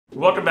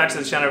Welcome back to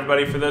the channel,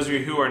 everybody. For those of you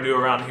who are new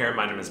around here,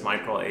 my name is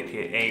Michael,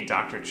 aka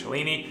Dr.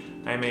 Cellini.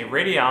 I am a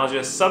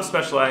radiologist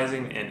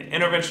subspecializing in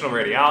interventional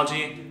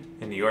radiology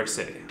in New York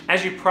City.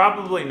 As you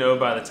probably know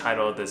by the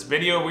title of this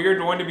video, we are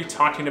going to be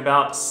talking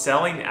about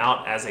selling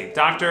out as a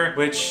doctor,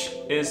 which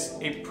is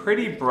a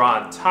pretty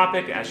broad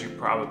topic, as you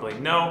probably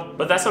know,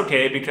 but that's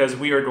okay because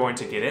we are going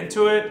to get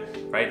into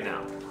it right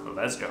now. So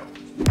let's go.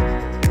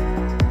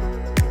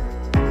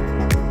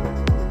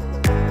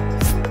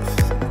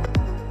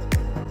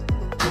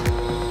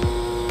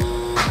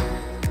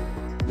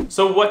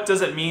 So what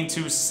does it mean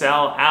to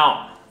sell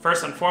out?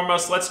 First and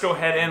foremost, let's go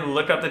ahead and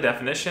look up the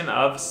definition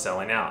of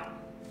selling out.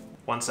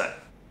 One sec.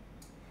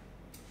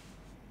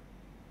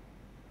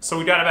 So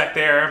we got it back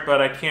there,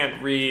 but I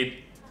can't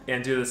read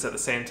and do this at the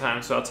same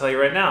time, so I'll tell you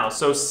right now.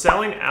 So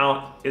selling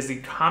out is the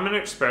common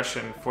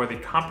expression for the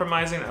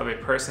compromising of a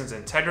person's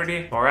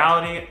integrity,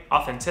 morality,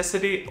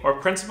 authenticity, or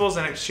principles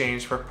in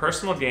exchange for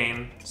personal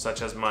gain,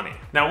 such as money.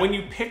 Now, when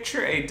you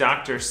picture a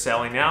doctor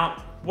selling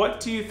out,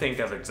 what do you think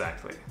of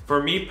exactly?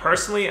 For me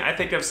personally, I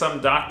think of some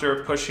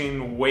doctor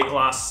pushing weight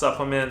loss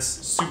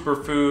supplements,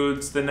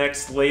 superfoods, the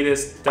next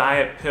latest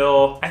diet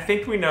pill. I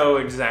think we know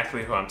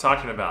exactly who I'm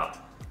talking about,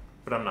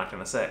 but I'm not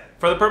gonna say.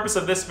 For the purpose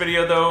of this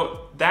video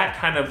though, that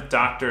kind of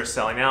doctor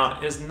selling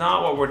out is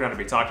not what we're gonna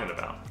be talking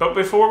about. But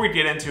before we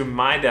get into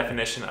my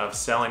definition of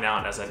selling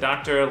out as a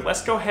doctor,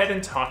 let's go ahead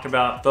and talk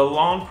about the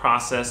long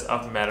process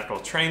of medical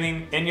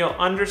training, and you'll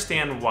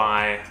understand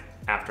why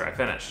after I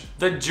finish.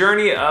 The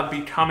journey of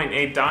becoming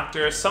a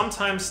doctor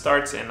sometimes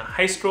starts in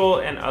high school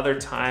and other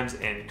times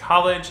in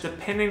college,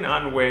 depending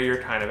on where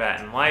you're kind of at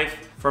in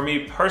life. For me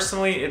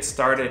personally, it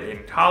started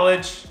in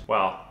college.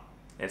 Well,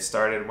 it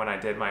started when I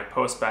did my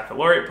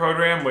post-baccalaureate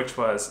program, which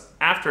was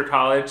after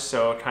college,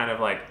 so kind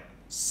of like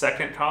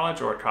second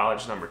college or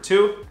college number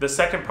 2. The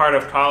second part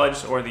of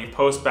college, or the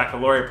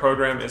post-baccalaureate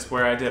program, is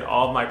where I did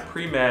all my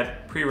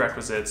pre-med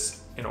prerequisites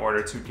in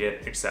order to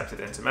get accepted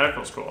into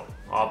medical school.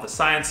 All the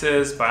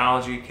sciences,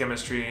 biology,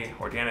 chemistry,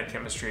 organic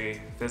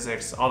chemistry,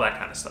 physics, all that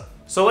kind of stuff.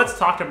 So let's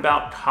talk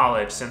about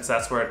college, since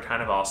that's where it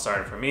kind of all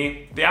started for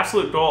me. The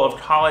absolute goal of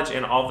college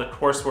and all the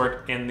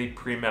coursework in the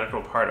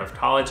pre-medical part of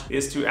college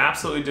is to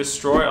absolutely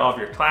destroy all of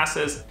your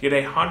classes, get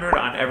 100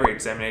 on every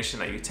examination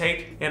that you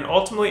take, and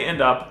ultimately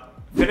end up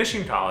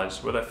finishing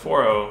college with a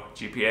 4.0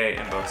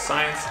 GPA in both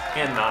science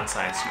and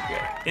non-science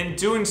GPA. In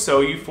doing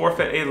so, you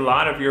forfeit a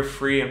lot of your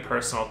free and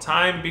personal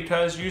time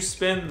because you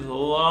spend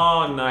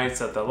long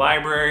nights at the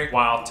library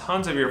while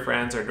tons of your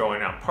friends are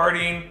going out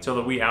partying till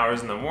the wee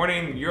hours in the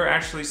morning. You're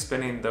actually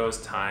spending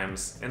those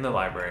times in the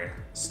library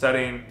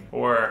studying,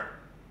 or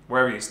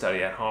wherever you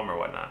study, at home or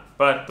whatnot.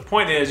 But the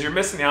point is, you're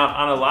missing out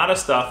on a lot of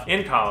stuff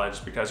in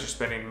college because you're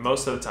spending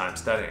most of the time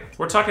studying.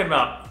 We're talking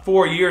about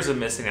 4 years of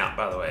missing out,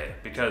 by the way,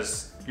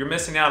 because you're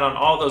missing out on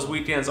all those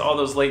weekends, all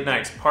those late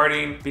nights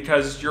partying,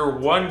 because your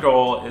one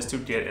goal is to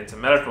get into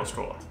medical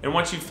school. And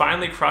once you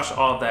finally crush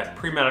all of that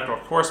pre-medical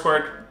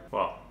coursework,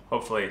 well,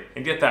 hopefully,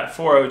 and get that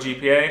 4.0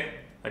 GPA,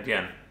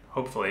 again,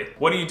 hopefully,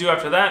 what do you do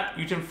after that?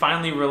 You can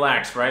finally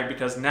relax, right?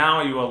 Because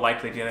now you will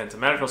likely get into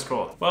medical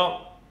school.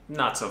 Well,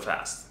 not so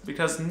fast,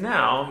 because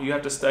now you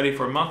have to study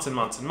for months and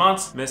months and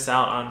months, miss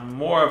out on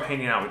more of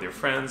hanging out with your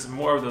friends,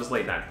 more of those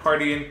late night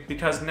partying,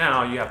 because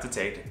now you have to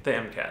take the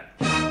MCAT.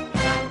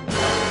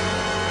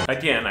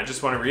 Again, I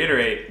just want to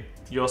reiterate,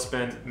 you'll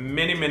spend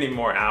many, many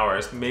more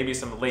hours, maybe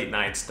some late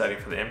nights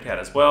studying for the MCAT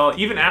as well,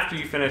 even after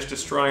you finish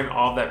destroying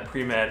all that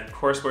pre-med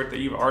coursework that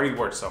you've already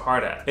worked so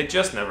hard at. It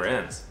just never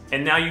ends.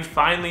 And now you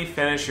finally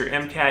finish your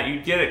MCAT,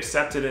 you get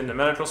accepted into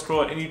medical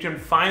school, and you can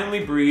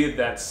finally breathe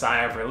that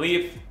sigh of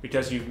relief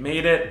because you've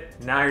made it.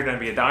 Now you're going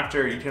to be a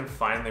doctor, you can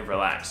finally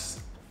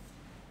relax.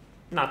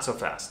 Not so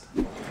fast.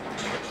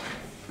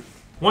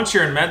 Once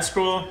you're in med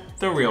school,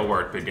 the real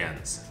work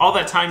begins. All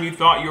that time you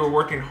thought you were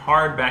working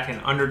hard back in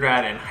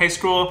undergrad and high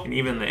school, and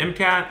even the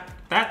MCAT,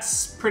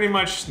 that's pretty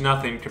much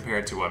nothing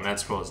compared to what med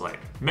school is like.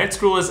 Med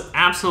school is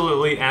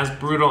absolutely as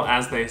brutal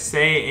as they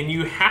say, and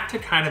you have to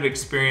kind of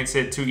experience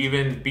it to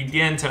even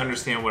begin to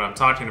understand what I'm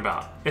talking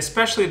about.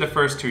 Especially the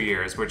first 2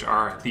 years, which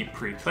are the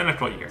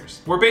preclinical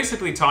years. We're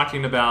basically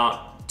talking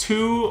about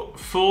 2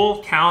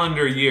 full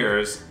calendar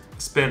years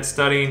spent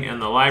studying in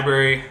the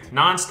library,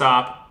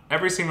 nonstop,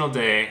 every single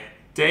day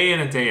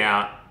in and day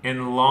out,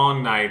 in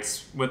long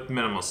nights with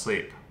minimal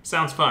sleep.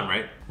 Sounds fun,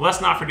 right?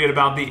 Let's not forget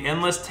about the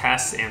endless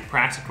tests and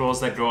practicals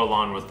that go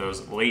along with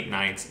those late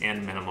nights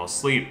and minimal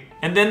sleep.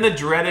 And then the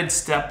dreaded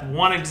step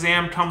 1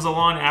 exam comes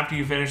along after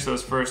you finish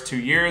those first 2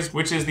 years,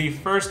 which is the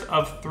first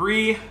of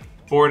 3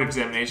 board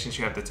examinations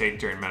you have to take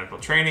during medical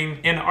training,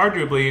 and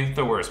arguably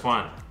the worst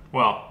one.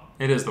 Well,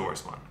 it is the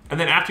worst one. And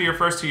then after your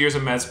first 2 years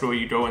of med school,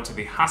 you go into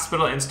the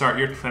hospital and start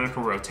your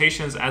clinical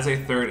rotations as a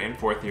 3rd and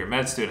 4th year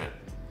med student.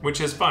 Which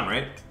is fun,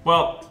 right?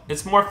 Well,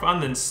 it's more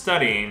fun than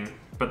studying,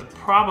 but the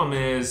problem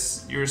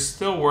is you're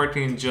still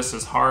working just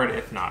as hard,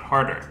 if not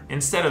harder.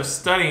 Instead of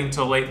studying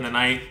till late in the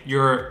night,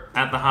 you're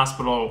at the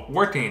hospital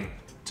working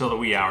till the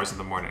wee hours of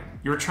the morning.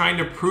 You're trying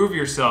to prove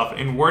yourself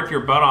and work your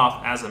butt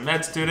off as a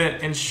med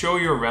student and show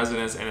your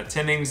residents and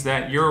attendings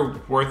that you're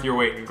worth your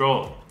weight in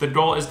gold. The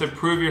goal is to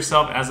prove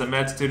yourself as a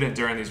med student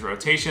during these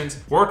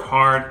rotations, work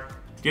hard,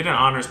 get an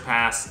honors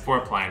pass for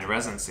applying to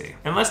residency.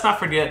 And let's not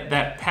forget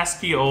that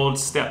pesky old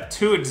Step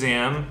 2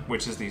 exam,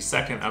 which is the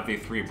second of the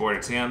 3 board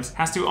exams,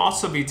 has to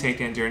also be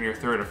taken during your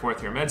 3rd or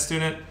 4th year med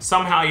student.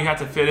 Somehow you have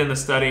to fit in the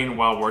studying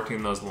while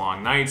working those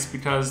long nights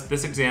because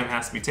this exam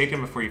has to be taken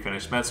before you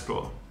finish med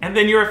school. And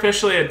then you're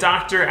officially a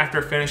doctor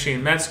after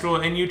finishing med school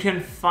and you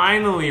can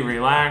finally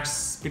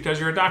relax because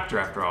you're a doctor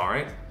after all,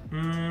 right?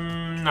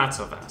 Not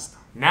so fast.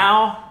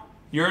 Now,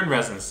 you're in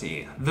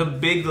residency, the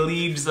big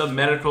leagues of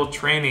medical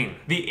training.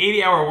 The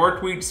 80-hour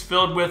work weeks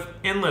filled with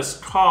endless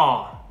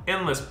call,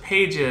 endless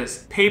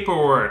pages,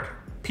 paperwork,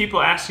 people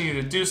asking you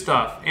to do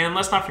stuff, and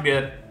let's not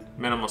forget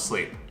minimal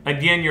sleep.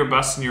 Again, you're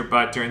busting your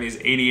butt during these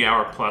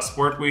 80-hour plus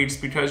work weeks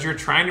because you're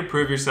trying to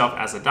prove yourself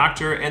as a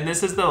doctor, and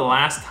this is the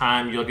last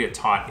time you'll get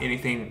taught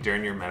anything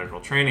during your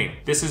medical training.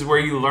 This is where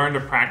you learn to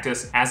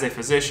practice as a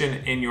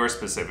physician in your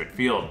specific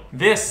field.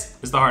 This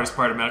is the hardest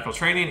part of medical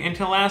training and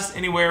can last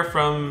anywhere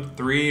from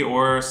 3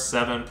 or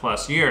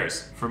 7+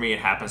 years. For me, it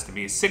happens to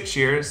be 6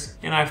 years,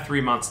 and I have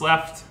 3 months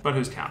left, but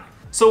who's counting?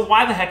 So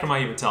why the heck am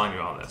I even telling you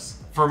all this?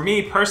 For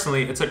me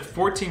personally, it took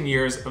 14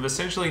 years of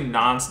essentially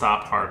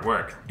non-stop hard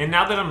work. And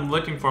now that I'm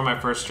looking for my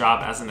first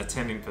job as an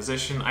attending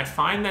physician, I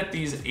find that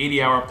these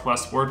 80-hour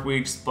plus work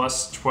weeks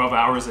plus 12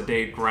 hours a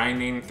day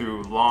grinding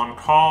through long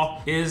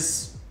call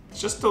is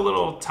just a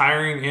little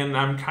tiring and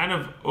I'm kind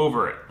of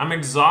over it. I'm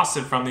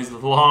exhausted from these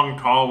long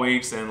call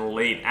weeks and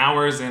late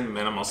hours and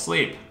minimal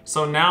sleep.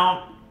 So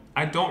now,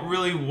 I don't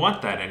really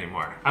want that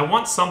anymore. I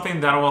want something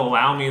that will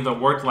allow me the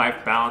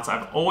work-life balance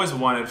I've always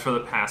wanted for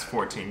the past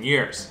 14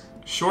 years.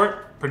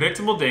 Short,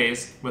 predictable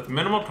days with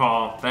minimal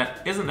call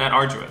that isn't that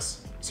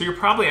arduous. So you're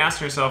probably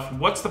asking yourself,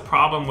 what's the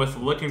problem with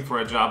looking for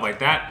a job like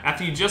that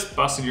after you just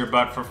busted your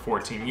butt for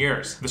 14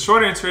 years? The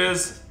short answer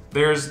is,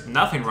 there's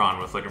nothing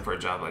wrong with looking for a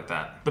job like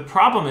that. The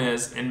problem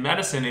is, in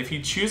medicine, if you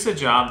choose a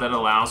job that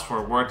allows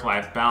for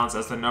work-life balance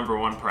as the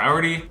 #1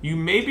 priority, you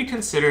may be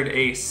considered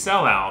a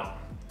sellout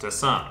to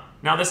some.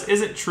 Now, this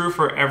isn't true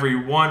for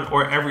everyone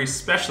or every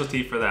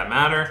specialty for that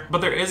matter,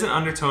 but there is an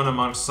undertone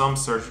among some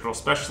surgical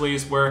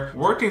specialties where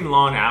working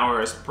long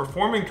hours,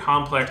 performing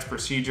complex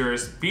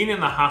procedures, being in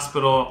the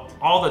hospital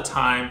all the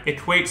time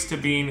equates to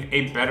being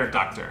a better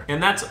doctor.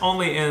 And that's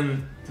only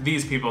in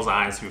these people's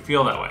eyes who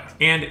feel that way.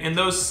 And in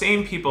those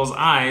same people's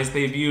eyes,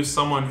 they view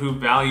someone who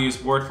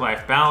values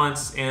work-life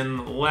balance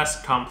and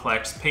less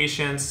complex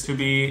patients to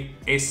be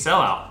a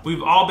sellout.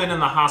 We've all been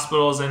in the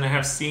hospitals and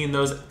have seen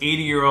those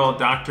 80-year-old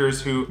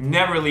doctors who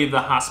never leave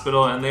the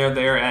hospital and they're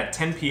there at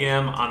 10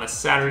 p.m. on a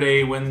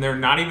Saturday when they're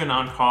not even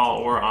on call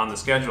or on the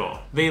schedule.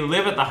 They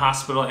live at the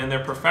hospital and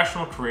their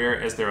professional career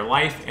is their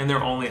life and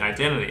their only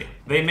identity.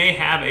 They may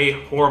have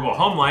a horrible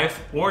home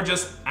life or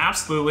just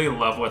absolutely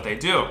love what they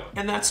do,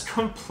 and that's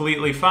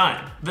completely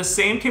fine. The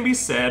same can be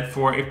said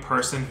for a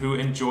person who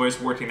enjoys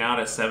working out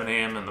at 7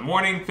 a.m. in the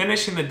morning,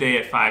 finishing the day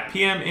at 5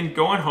 p.m. and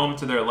going home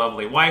to their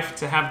lovely wife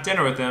to have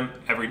dinner with them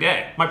every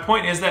day. My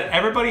point is that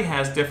everybody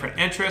has different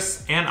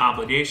interests and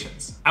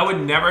obligations. I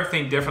would never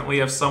think differently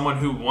of someone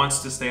who wants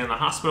to stay in the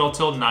hospital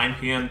till 9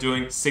 p.m.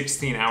 doing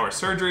 16-hour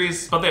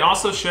surgeries, but they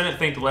also shouldn't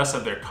think less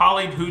of their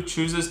colleague who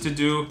chooses to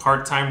do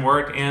part-time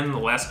work and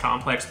less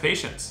complex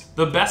patients.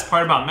 The best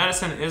part about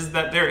medicine is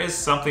that there is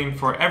something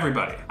for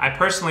everybody. I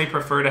personally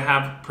prefer to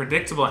have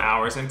predictable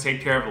hours and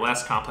take care of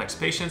less complex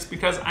patients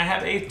because I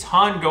have a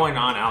ton going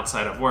on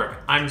outside of work.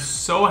 I'm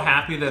so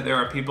happy that there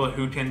are people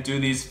who can do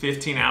these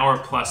 15-hour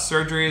plus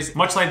surgeries,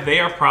 much like they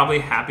are probably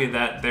happy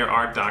that there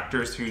are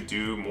doctors who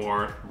do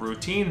more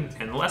routine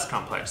and less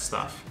complex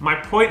stuff. My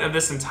point of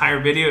this entire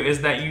video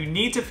is that you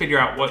need to figure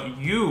out what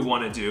you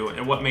want to do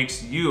and what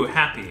makes you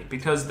happy,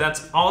 because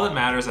that's all that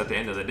matters at the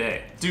end of the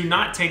day. Do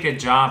not take a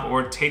job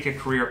or take a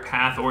career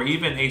path or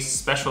even a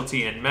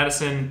specialty in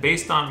medicine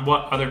based on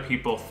what other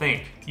people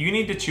think. You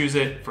need to choose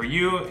it for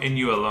you and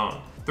you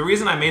alone. The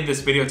reason I made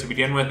this video to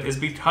begin with is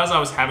because I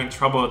was having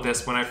trouble with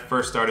this when I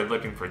first started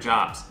looking for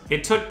jobs.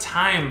 It took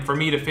time for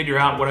me to figure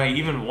out what I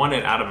even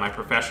wanted out of my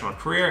professional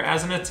career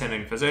as an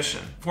attending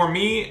physician. For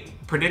me,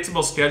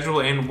 predictable schedule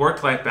and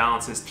work-life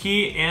balance is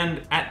key,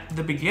 and at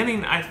the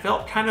beginning I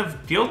felt kind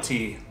of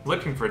guilty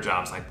looking for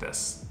jobs like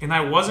this, and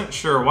I wasn't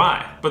sure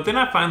why. But then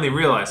I finally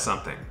realized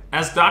something.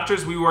 As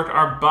doctors, we work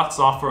our butts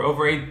off for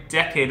over a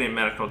decade in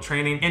medical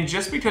training, and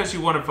just because you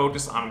want to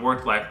focus on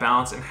work-life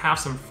balance and have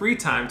some free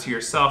time to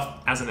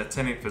yourself as an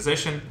attending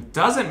physician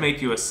doesn't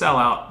make you a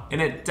sellout,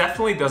 and it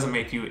definitely doesn't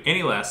make you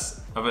any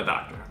less of a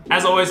doctor.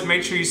 As always,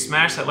 make sure you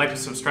smash that like and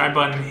subscribe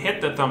button,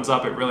 hit the thumbs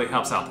up, it really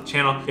helps out the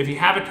channel. If you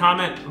have a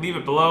comment, leave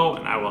it below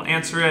and I will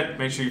answer it.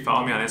 Make sure you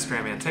follow me on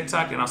Instagram and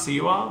TikTok, and I'll see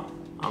you all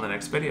on the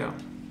next video.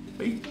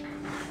 Bye.